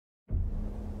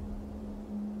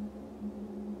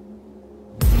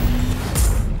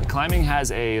Climbing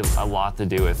has a lot to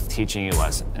do with teaching you a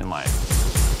lesson in life.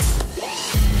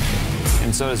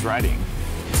 And so does riding.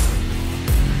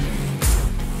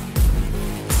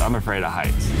 I'm afraid of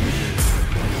heights.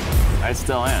 I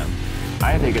still am.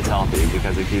 I think it's healthy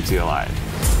because it keeps you alive.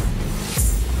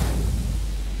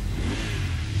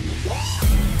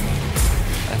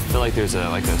 I feel like there's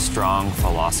a strong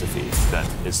philosophy that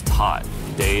is taught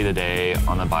day to day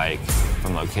on the bike,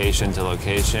 from location to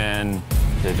location,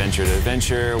 to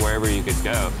adventure, wherever you could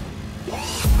go.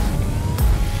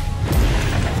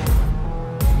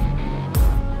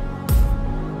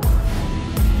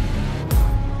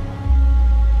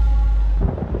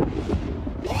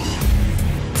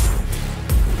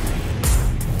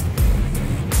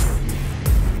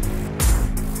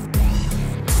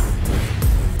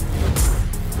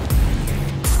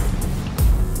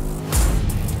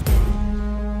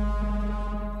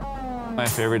 My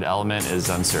favorite element is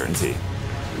uncertainty.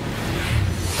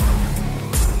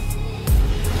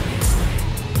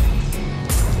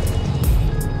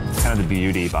 It's kind of the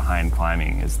beauty behind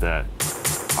climbing is the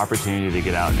opportunity to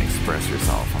get out and express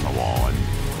yourself on the wall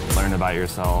and learn about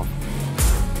yourself.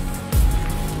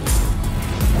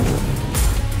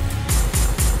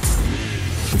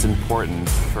 It's important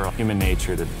for human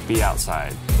nature to be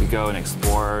outside, to go and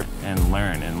explore and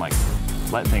learn and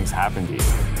let things happen to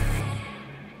you.